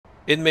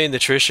Inmate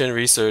nutrition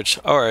research.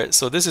 Alright,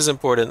 so this is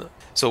important.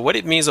 So what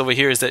it means over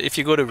here is that if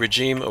you go to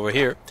regime over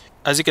here,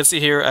 as you can see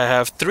here, I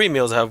have 3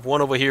 meals. I have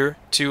 1 over here,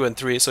 2 and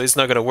 3. So it's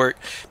not going to work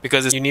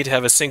because you need to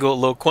have a single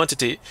low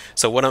quantity.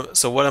 So what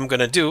I'm going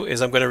to do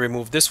is I'm going to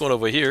remove this one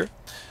over here.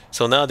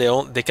 So now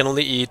they can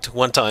only eat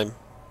 1 time.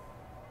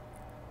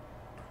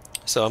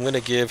 So I'm going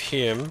to give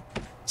him,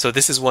 so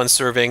this is 1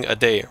 serving a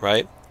day,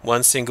 right?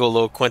 1 single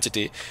low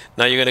quantity.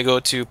 Now you're going to go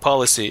to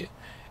policy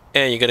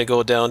and you're going to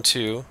go down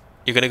to,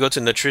 you're going to go to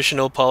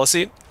nutritional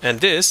policy, and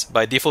this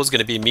by default is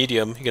going to be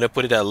medium. You're going to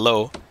put it at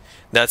low.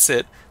 That's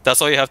it.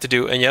 That's all you have to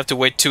do, and you have to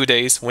wait 2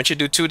 days. Once you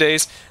do 2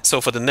 days,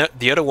 so for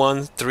the other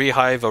one, 3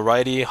 high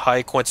variety,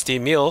 high quantity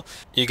meal,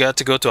 you got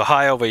to go to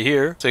high over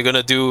here. So you're going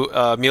to do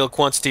meal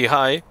quantity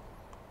high,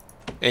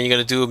 and you're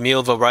going to do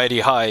meal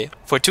variety high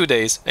for 2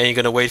 days, and you're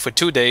going to wait for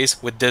 2 days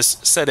with this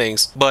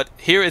settings. But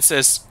here it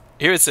says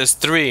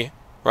 3,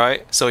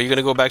 right? So you're going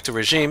to go back to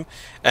regime,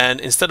 and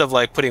instead of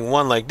like putting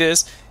 1 like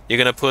this, you're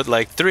going to put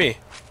like 3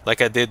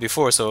 like I did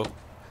before. So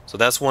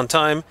that's 1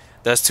 time,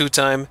 that's 2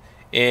 time,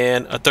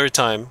 and a 3rd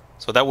time.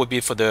 So that would be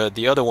for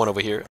the other one over here.